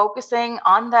effort of focusing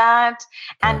on that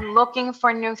and looking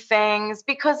for new things,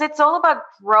 because it's all about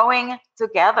growing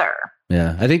together.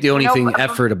 Yeah. I think the only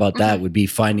effort about that would be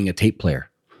finding a tape player.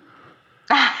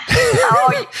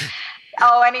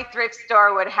 Any thrift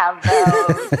store would have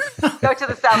those. Go to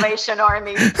the Salvation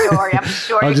Army store. I'm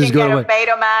sure you can get a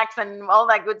Betamax and all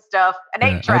that good stuff. An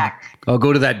 8-track. I'll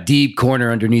go to that deep corner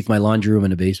underneath my laundry room in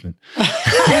the basement. You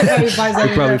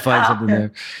probably find something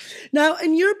there. Now,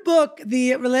 in your book,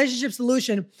 The Relationship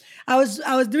Solution, I was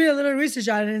doing a little research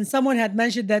on it, and someone had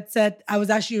mentioned that said, it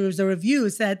was a review,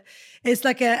 said it's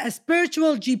like a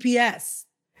spiritual GPS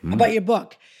about your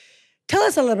book. Tell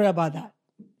us a little bit about that.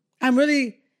 I'm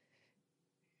really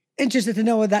interested to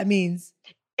know what that means.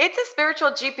 It's a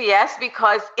spiritual GPS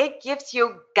because it gives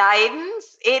you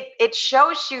guidance. It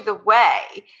shows you the way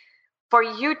for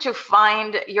you to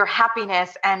find your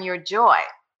happiness and your joy.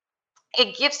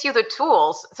 It gives you the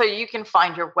tools so you can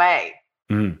find your way.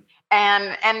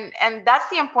 And that's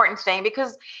the important thing,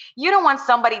 because you don't want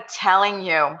somebody telling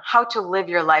you how to live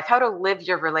your life, how to live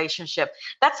your relationship.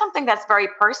 That's something that's very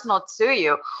personal to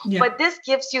you. Yeah. But this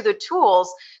gives you the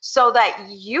tools so that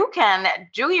you can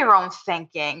do your own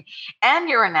thinking and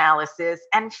your analysis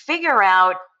and figure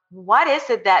out what is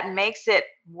it that makes it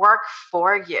work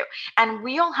for you. And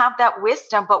we all have that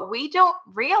wisdom, but we don't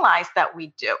realize that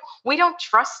we do. We don't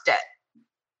trust it.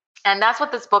 And that's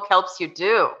what this book helps you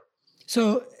do.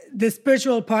 So the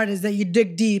spiritual part is that you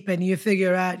dig deep and you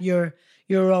figure out your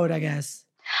road, I guess.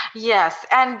 Yes,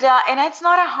 and it's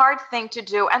not a hard thing to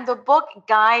do. And the book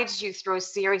guides you through a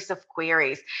series of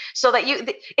queries so that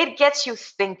it gets you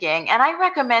thinking. And I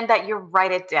recommend that you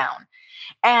write it down.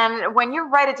 And when you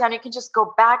write it down, you can just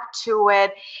go back to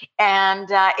it, and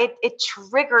it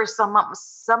triggers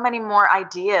so many more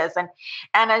ideas. And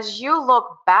as you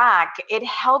look back, it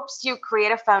helps you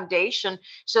create a foundation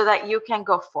so that you can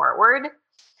go forward.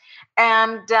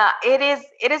 And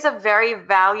it is a very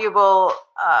valuable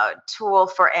tool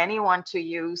for anyone to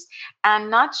use, and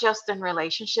not just in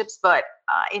relationships, but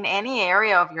in any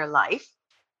area of your life.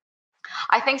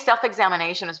 I think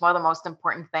self-examination is one of the most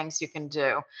important things you can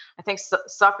do. I think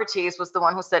Socrates was the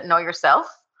one who said, know yourself.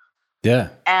 Yeah.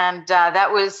 And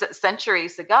that was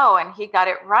centuries ago, and he got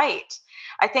it right.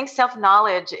 I think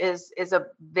self-knowledge is a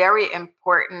very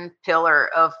important pillar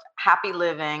of happy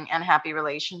living and happy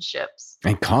relationships.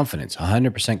 And confidence,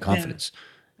 100% confidence.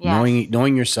 Yeah.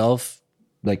 Knowing yourself,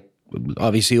 like,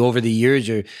 obviously over the years,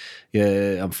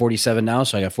 I'm 47 now,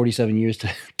 so I got 47 years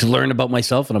to learn about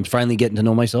myself, and I'm finally getting to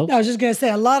know myself. I was just going to say,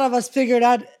 a lot of us figured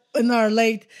out in our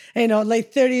late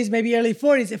 30s, maybe early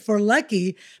 40s, if we're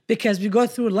lucky, because we go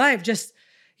through life just,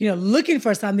 looking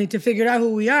for something to figure out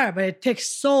who we are. But it takes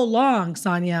so long,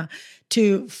 Sonia,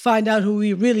 to find out who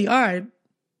we really are,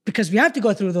 because we have to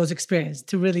go through those experiences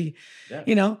to really,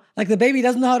 like the baby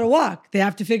doesn't know how to walk. They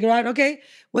have to figure out, okay,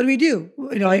 what do we do?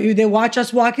 They watch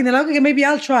us walking, they're like, okay, maybe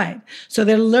I'll try it. So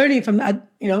they're learning from,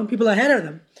 people ahead of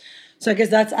them. So I guess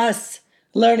that's us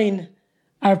learning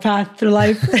our path through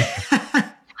life.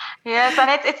 Yes,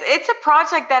 and it's a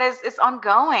project that is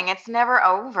ongoing. It's never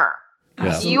over.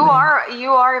 Yeah. You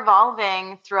are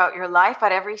evolving throughout your life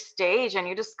at every stage, and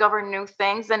you discover new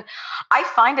things. And I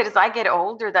find it as I get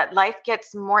older that life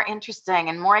gets more interesting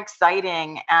and more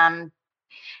exciting, and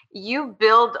you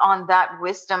build on that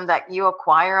wisdom that you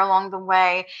acquire along the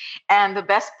way. And the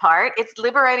best part, it's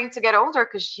liberating to get older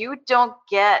because you don't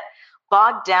get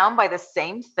bogged down by the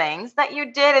same things that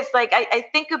you did. It's like I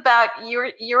think about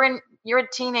you're a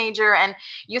teenager and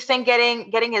you think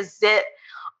getting a zit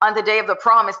on the day of the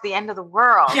prom is the end of the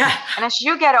world. Yeah. And as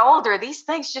you get older, these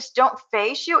things just don't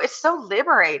faze you. It's so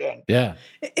liberating. Yeah.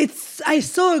 I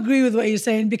so agree with what you're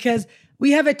saying, because we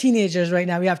have teenagers right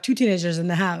now. We have 2 teenagers in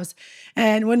the house.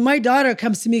 And when my daughter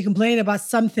comes to me complaining about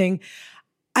something,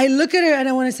 I look at her and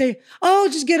I want to say, oh,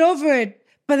 just get over it.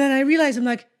 But then I realize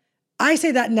I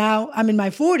say that now, I'm in my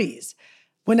 40s.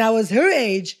 When I was her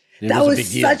age, that was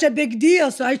such a big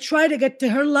deal. So I try to get to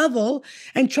her level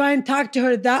and try and talk to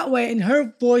her that way, in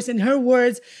her voice and her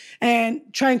words, and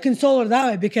try and console her that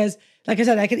way. Because, like I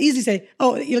said, I could easily say,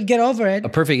 oh, you'll get over it. A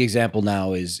perfect example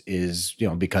now is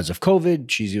because of COVID,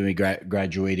 she's going to be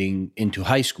graduating into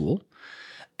high school,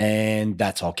 and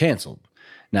that's all canceled.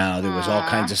 Now, there was all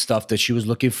kinds of stuff that she was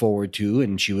looking forward to,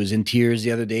 and she was in tears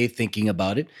the other day thinking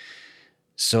about it.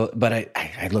 So, but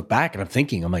I look back and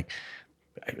I'm like,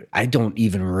 I don't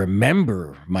even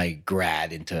remember my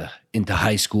grad into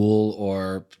high school,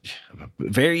 or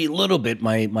very little bit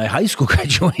my high school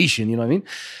graduation. You know what I mean?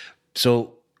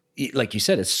 So, like you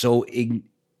said, it's so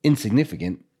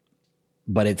insignificant,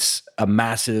 but it's a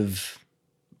massive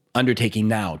undertaking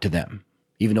now to them,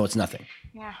 even though it's nothing.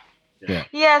 Yeah. Yeah.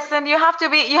 Yes, and you have to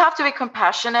be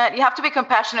compassionate. You have to be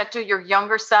compassionate to your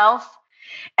younger self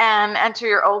and to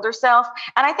your older self.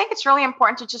 And I think it's really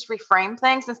important to just reframe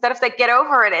things instead of say, get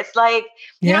over it. It's like,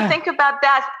 you know, think about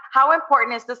that. How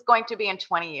important is this going to be in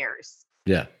 20 years?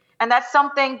 Yeah. And that's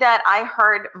something that I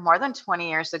heard more than 20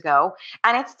 years ago,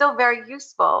 and it's still very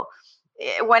useful.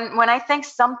 When I think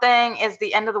something is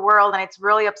the end of the world and it's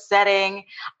really upsetting,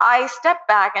 I step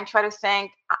back and try to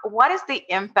think, what is the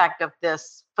impact of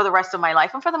this for the rest of my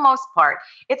life? And for the most part,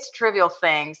 it's trivial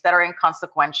things that are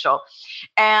inconsequential.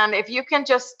 And if you can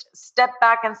just step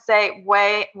back and say,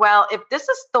 wait, well, if this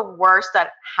is the worst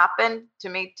that happened to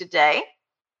me today,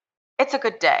 it's a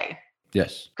good day.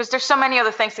 Yes. Because there's so many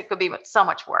other things that could be so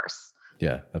much worse.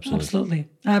 Yeah, absolutely.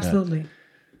 Absolutely.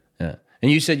 Yeah. And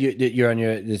you said you're on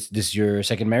this is your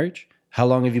second marriage? How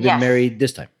long have you been married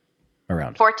this time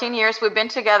around? 14 years. We've been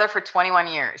together for 21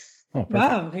 years. Oh, perfect.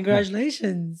 Wow.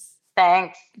 Congratulations.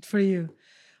 Thanks. Good for you.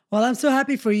 Well, I'm so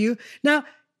happy for you. Now,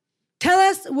 tell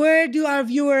us, where do our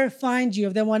viewer find you?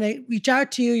 If they want to reach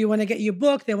out to you, you want to get your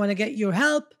book, they want to get your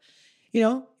help, you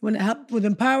know, want to help with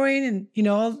empowering and, you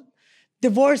know,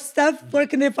 divorce stuff, where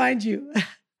can they find you?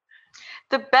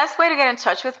 The best way to get in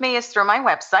touch with me is through my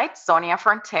website,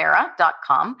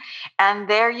 soniafrontera.com. And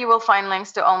there you will find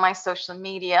links to all my social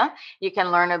media. You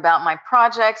can learn about my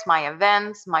projects, my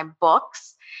events, my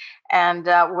books, and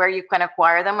where you can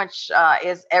acquire them, which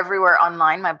is everywhere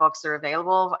online. My books are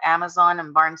available, Amazon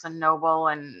and Barnes & Noble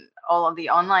and all of the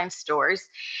online stores.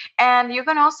 And you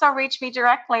can also reach me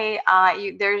directly.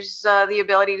 There's the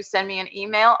ability to send me an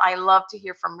email. I love to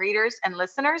hear from readers and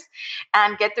listeners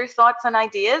and get their thoughts and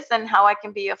ideas and how I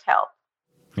can be of help.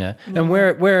 Yeah. And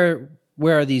where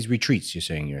are these retreats you're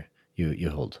saying you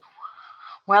hold?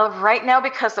 Well, right now,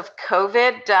 because of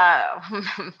COVID,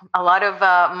 a lot of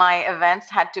my events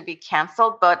had to be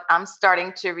canceled, but I'm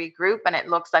starting to regroup, and it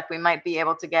looks like we might be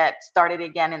able to get started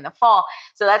again in the fall.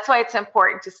 So that's why it's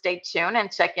important to stay tuned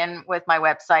and check in with my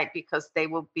website, because they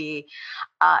will be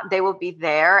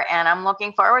there. And I'm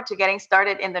looking forward to getting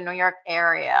started in the New York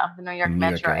area, the New York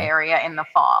metro area in the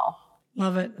fall.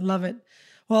 Love it. Love it.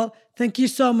 Well, thank you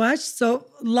so much. So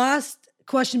last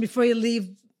question before you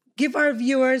leave, give our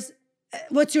viewers,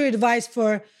 what's your advice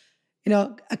for, you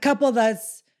know, a couple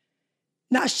that's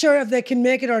not sure if they can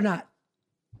make it or not?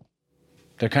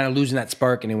 They're kind of losing that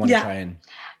spark and they want to try and...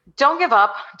 Don't give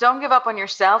up. Don't give up on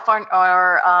yourself or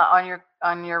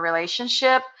on your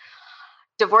relationship.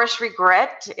 Divorce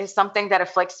regret is something that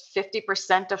afflicts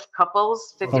 50% of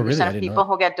couples, 50% of people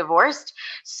who get divorced.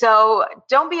 So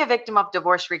don't be a victim of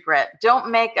divorce regret. Don't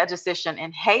make a decision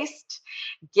in haste.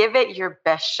 Give it your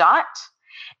best shot.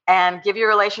 And give your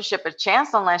relationship a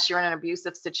chance, unless you're in an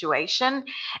abusive situation.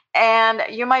 And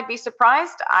you might be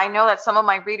surprised. I know that some of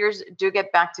my readers do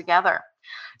get back together.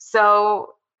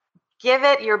 So give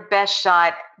it your best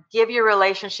shot. Give your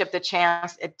relationship the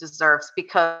chance it deserves,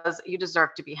 because you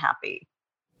deserve to be happy.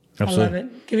 Absolutely. I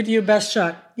love it. Give it your best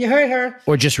shot. You heard her.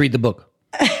 Or just read the book.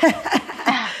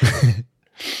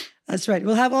 That's right.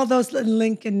 We'll have all those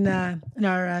link in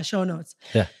our show notes.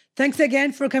 Yeah. Thanks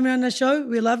again for coming on the show.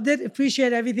 We loved it.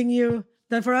 Appreciate everything you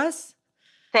done for us.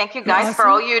 Thank you guys for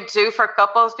all you do for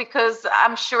couples, because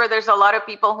I'm sure there's a lot of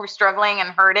people who are struggling and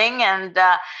hurting and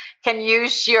can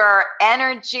use your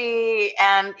energy,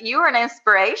 and you are an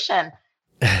inspiration.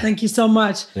 Thank you so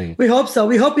much. We hope so.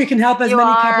 We hope you can help as many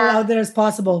couple out there as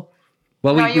possible.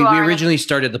 Well, we originally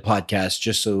started the podcast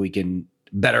just so we can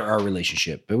better our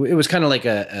relationship. It was kind of like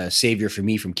a savior for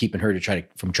me from keeping her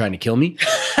from trying to kill me.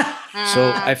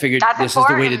 So I figured this is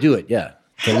the way to do it. Yeah.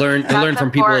 To learn from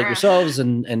people like yourselves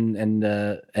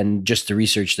and just the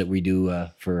research that we do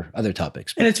for other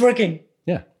topics. And it's working.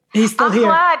 Yeah. He's still here.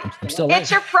 Glad. I'm still alive. It's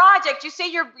your project. You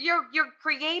see, you're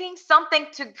creating something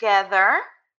together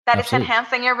that is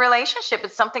enhancing your relationship.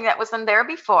 It's something that wasn't there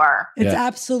before. It's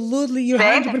absolutely, you're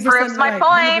 100% proves my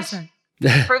right. point.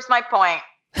 100%. Proves my point.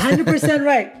 100%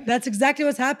 right. That's exactly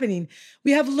what's happening.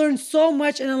 We have learned so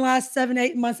much in the last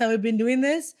 7-8 months that we've been doing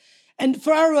this. And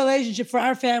for our relationship, for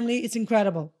our family, it's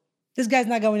incredible. This guy's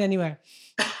not going anywhere.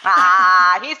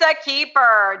 He's a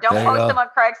keeper. Don't post him on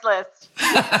Craigslist.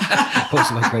 Post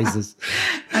him on Craigslist.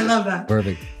 I love that.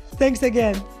 Perfect. Thanks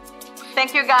again.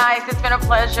 Thank you, guys. It's been a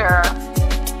pleasure.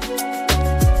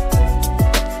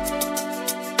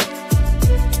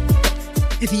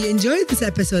 If you enjoyed this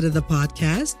episode of the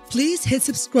podcast, please hit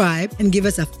subscribe and give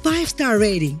us a 5-star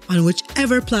rating on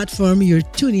whichever platform you're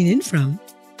tuning in from.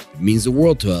 It means the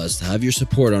world to us to have your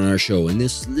support on our show in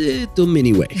this little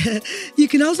mini way. You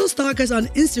can also stalk us on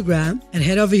Instagram at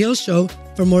Head Over Heels Show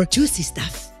for more juicy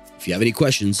stuff. If you have any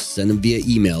questions, send them via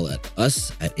email at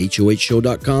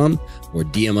us@hohshow.com or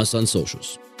DM us on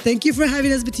socials. Thank you for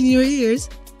having us between your ears.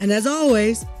 And as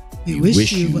always, we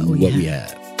wish you what we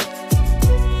have.